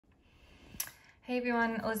Hey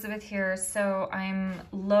everyone, Elizabeth here. So I'm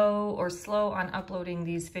slow on uploading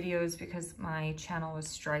these videos because my channel was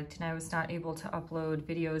striked and I was not able to upload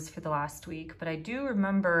videos for the last week. But I do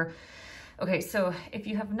remember, okay, so if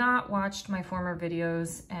you have not watched my former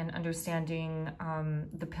videos and understanding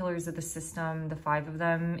the pillars of the system, the 5 of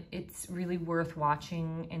them, it's really worth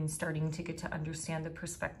watching and starting to get to understand the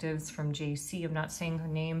perspectives from Jessie. I'm not saying her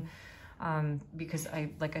name because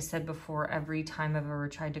like I said before, every time I've ever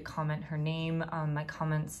tried to comment her name, my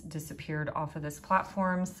comments disappeared off of this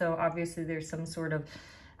platform. So obviously there's some sort of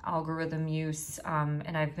algorithm use.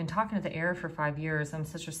 And I've been talking to the air for 5 years. I'm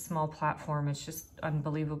such a small platform. It's just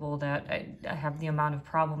unbelievable that I have the amount of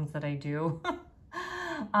problems that I do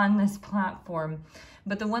on this platform.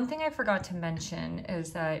 But the one thing I forgot to mention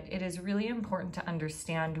is that it is really important to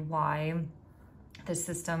understand why the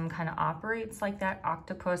system kind of operates like that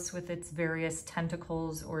octopus with its various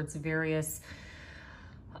tentacles or its various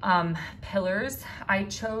pillars. I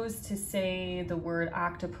chose to say the word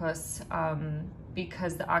octopus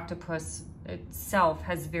because the octopus itself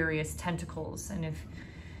has various tentacles, and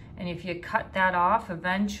if you cut that off,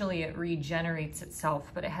 eventually it regenerates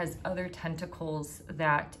itself, but it has other tentacles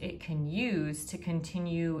that it can use to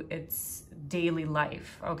continue its daily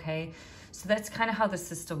life, okay? So that's kind of how the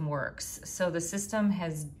system works. So the system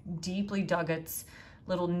has deeply dug its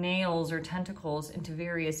little nails or tentacles into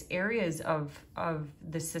various areas of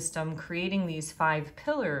the system, creating these 5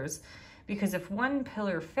 pillars, because if one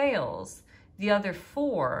pillar fails, the other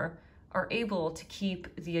 4 are able to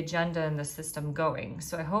keep the agenda in the system going.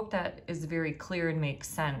 So I hope that is very clear and makes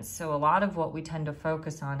sense. So a lot of what we tend to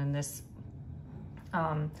focus on in this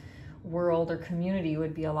world or community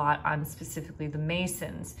would be a lot on specifically the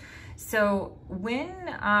Masons. So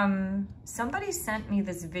when somebody sent me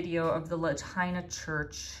this video of the Lahaina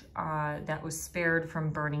church that was spared from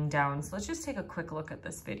burning down. So let's just take a quick look at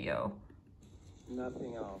this video.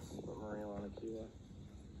 Nothing else but Marina Tequila.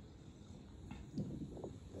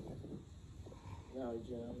 Maui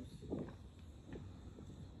gems.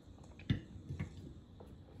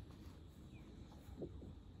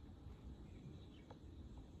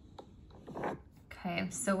 Okay,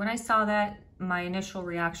 so when I saw that, my initial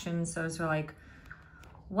reactions, those were like,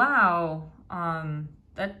 wow,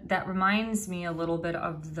 that reminds me a little bit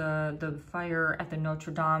of the fire at the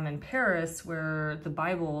Notre Dame in Paris, where the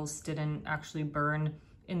Bibles didn't actually burn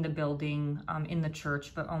in the building, in the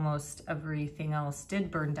church, but almost everything else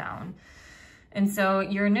did burn down. And so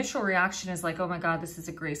your initial reaction is like, oh my God, this is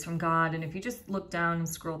a grace from God. And if you just look down and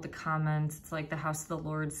scroll the comments, it's like the house of the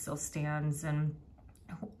Lord still stands, and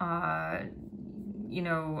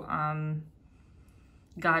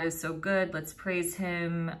God is so good, let's praise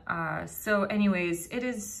him. So anyways, it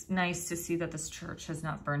is nice to see that this church has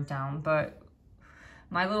not burnt down, but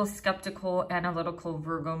my little skeptical, analytical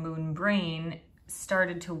Virgo moon brain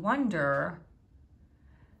started to wonder,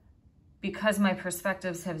 because my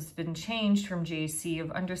perspectives have been changed from JC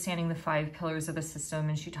of understanding the 5 pillars of the system,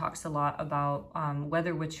 and she talks a lot about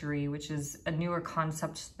weather witchery, which is a newer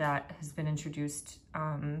concept that has been introduced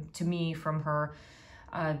to me from her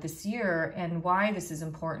this year. And why this is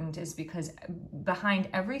important is because behind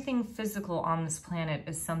everything physical on this planet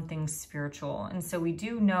is something spiritual. And so we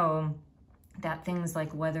do know that things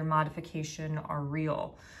like weather modification are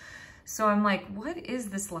real. So I'm like, what is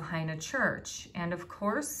this Lahaina church? And of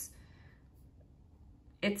course,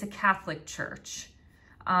 it's a Catholic church.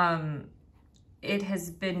 It has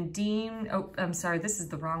been deemed, oh, I'm sorry, this is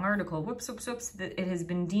the wrong article. Whoops. It has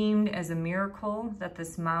been deemed as a miracle that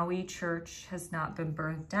this Maui church has not been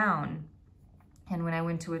burnt down. And when I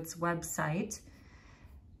went to its website,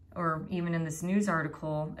 or even in this news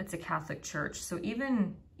article, it's a Catholic church. So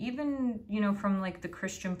even from like the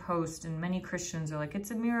Christian Post, and many Christians are like,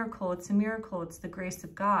 it's a miracle, it's the grace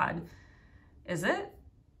of God. Is it?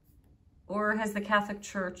 Or has the Catholic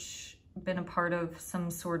Church been a part of some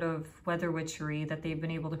sort of weather witchery that they've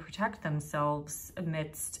been able to protect themselves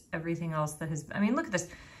amidst everything else that has, I mean, look at this.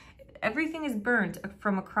 Everything is burnt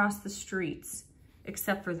from across the streets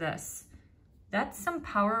except for this. That's some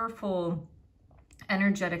powerful,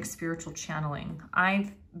 energetic, spiritual channeling.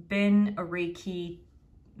 I've been a Reiki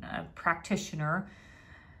practitioner.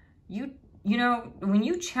 You know, when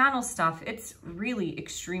you channel stuff, it's really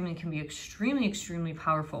can be extremely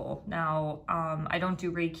powerful. Now, I don't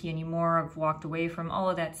do Reiki anymore. I've walked away from all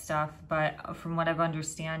of that stuff, but from what I've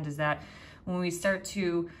understand is that when we start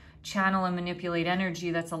to channel and manipulate energy,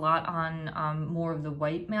 that's a lot on more of the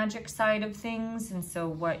white magic side of things. And so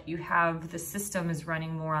what you have, the system is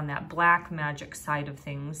running more on that black magic side of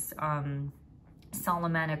things,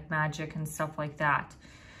 Solomonic magic and stuff like that.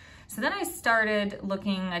 So then I started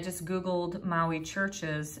looking, I just Googled Maui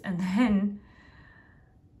churches, and then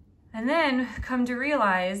And then come to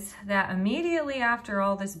realize that immediately after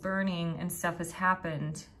all this burning and stuff has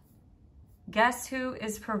happened, guess who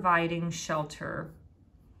is providing shelter?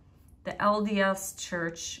 The LDS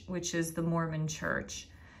church, which is the Mormon church.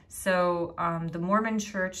 So the Mormon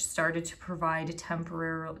church started to provide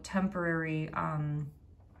temporary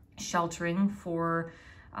sheltering for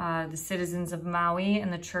the citizens of Maui,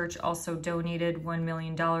 and the church also donated $1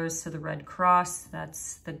 million to the Red Cross.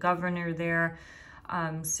 That's the governor there.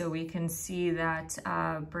 So we can see that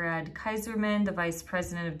Brad Kaiserman, the Vice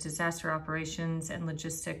President of Disaster Operations and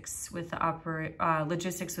Logistics with the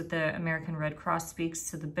American Red Cross,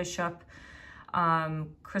 speaks to the bishop.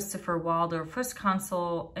 Christopher Walder, first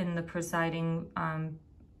consul in the presiding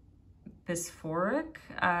bishopric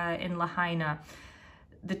in Lahaina.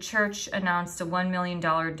 The church announced a $1 million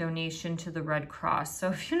donation to the Red Cross. So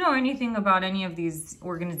if you know anything about any of these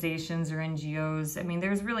organizations or NGOs, I mean,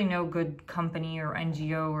 there's really no good company or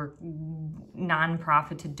NGO or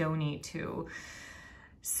nonprofit to donate to.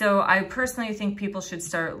 So I personally think people should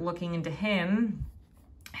start looking into him,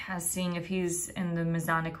 seeing if he's in the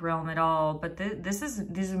Masonic realm at all. But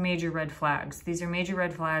these are major red flags. These are major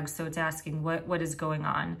red flags. So it's asking what is going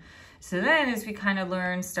on. So then, as we kind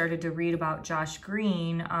of started to read about Josh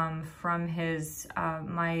Green, from his,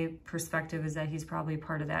 my perspective is that he's probably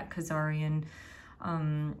part of that Khazarian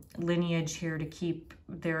lineage here to keep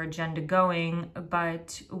their agenda going.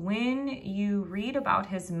 But when you read about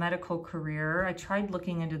his medical career, I tried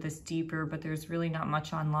looking into this deeper, but there's really not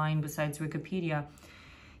much online besides Wikipedia.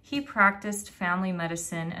 He practiced family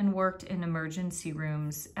medicine and worked in emergency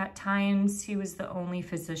rooms. At times, he was the only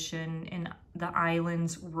physician in the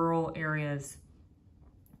island's rural areas.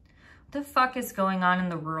 What the fuck is going on in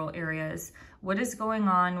the rural areas? What is going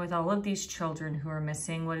on with all of these children who are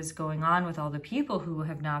missing? What is going on with all the people who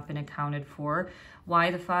have not been accounted for? Why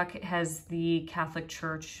the fuck has the Catholic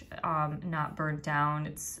Church not burnt down?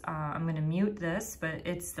 It's I'm going to mute this, but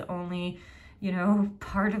it's the only, you know,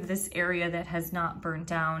 part of this area that has not burnt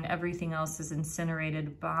down. Everything else is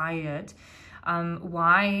incinerated by it.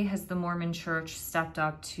 Why has the Mormon church stepped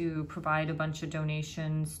up to provide a bunch of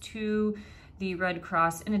donations to the Red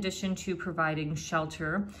Cross in addition to providing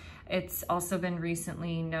shelter? It's also been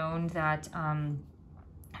recently known that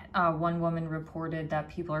one woman reported that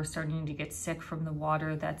people are starting to get sick from the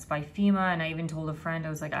water that's by FEMA. And I even told a friend,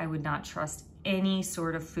 I was like, I would not trust any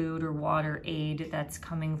sort of food or water aid that's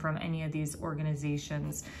coming from any of these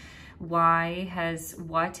organizations. What has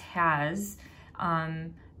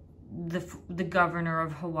the governor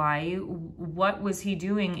of Hawaii, what was he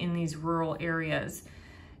doing in these rural areas?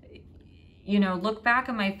 You know, look back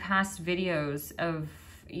at my past videos of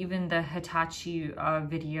even the Hitachi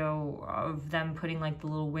video of them putting like the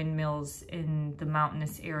little windmills in the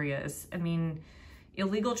mountainous areas. I mean,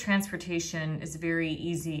 illegal transportation is very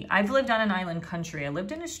easy. I've lived on an island country. I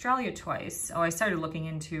lived in Australia twice. Oh, I started looking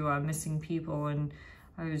into missing people, and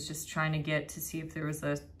I was just trying to get to see if there was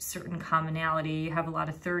a certain commonality. You have a lot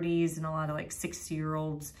of 30s and a lot of like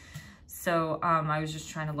 60-year-olds. So I was just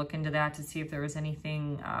trying to look into that to see if there was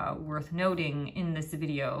anything worth noting in this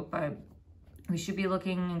video. But we should be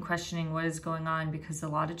looking and questioning what is going on, because a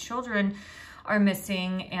lot of children are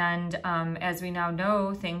missing. And as we now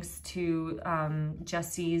know, thanks to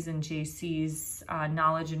Jessie's and JC's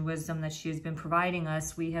knowledge and wisdom that she has been providing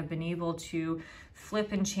us, we have been able to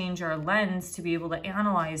flip and change our lens to be able to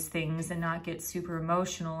analyze things and not get super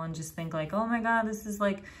emotional and just think like, oh my God, this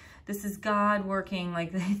is God working.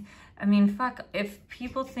 Like, I mean, fuck, if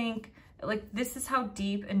people think like this is how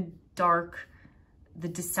deep and dark the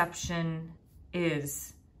deception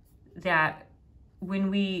is, that when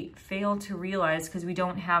we fail to realize, because we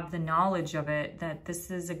don't have the knowledge of it, that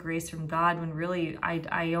this is a grace from God, when really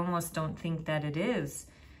I almost don't think that it is.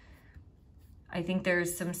 I think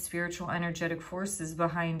there's some spiritual energetic forces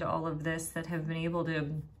behind all of this that have been able to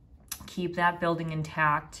keep that building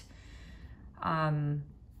intact.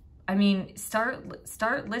 I mean,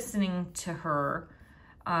 start listening to her.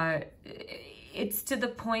 It's to the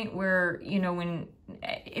point where, you know,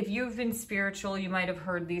 if you've been spiritual, you might have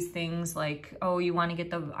heard these things like, oh, you want to get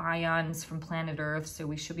the ions from planet Earth, so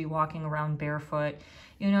we should be walking around barefoot.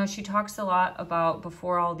 You know, she talks a lot about,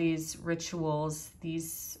 before all these rituals,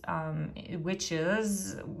 these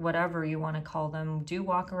witches, whatever you want to call them, do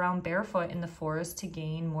walk around barefoot in the forest to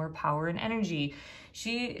gain more power and energy.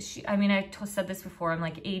 I mean, I've said this before, I'm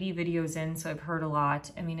like 80 videos in, so I've heard a lot.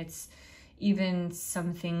 I mean, it's even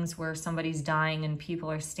some things where somebody's dying and people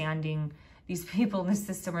are standing, these people in the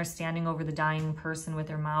system are standing over the dying person with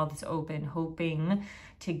their mouths open, hoping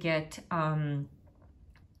to get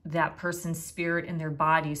that person's spirit in their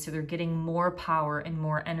body, so they're getting more power and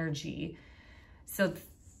more energy. So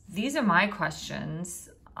these are my questions.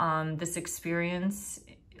 This experience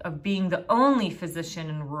of being the only physician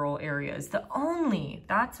in rural areas,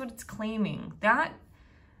 that's what it's claiming.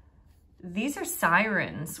 These are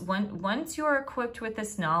sirens. Once you are equipped with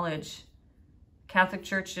this knowledge, Catholic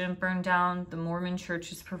Church didn't burn down. The Mormon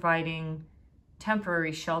Church is providing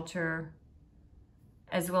temporary shelter,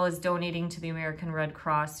 as well as donating to the American Red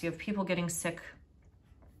Cross. You have people getting sick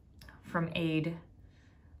from aid.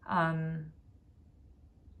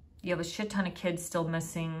 You have a shit ton of kids still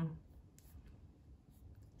missing.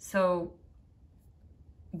 So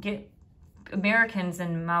Americans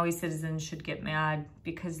and Maui citizens should get mad,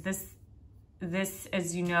 because this,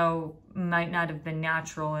 as you know, might not have been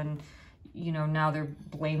natural. And, you know, now they're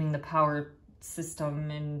blaming the power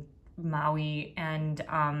system in Maui. And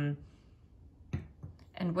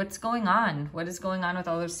what's going on? What is going on with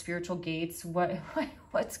all those spiritual gates?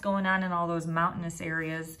 What's going on in all those mountainous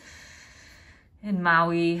areas in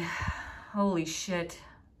Maui? Holy shit.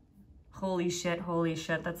 Holy shit, holy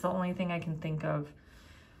shit. That's the only thing I can think of.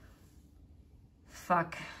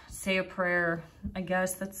 Fuck. Say a prayer. I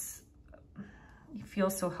guess you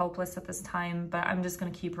feel so helpless at this time, but I'm just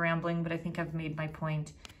going to keep rambling, but I think I've made my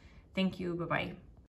point. Thank you. Bye-bye.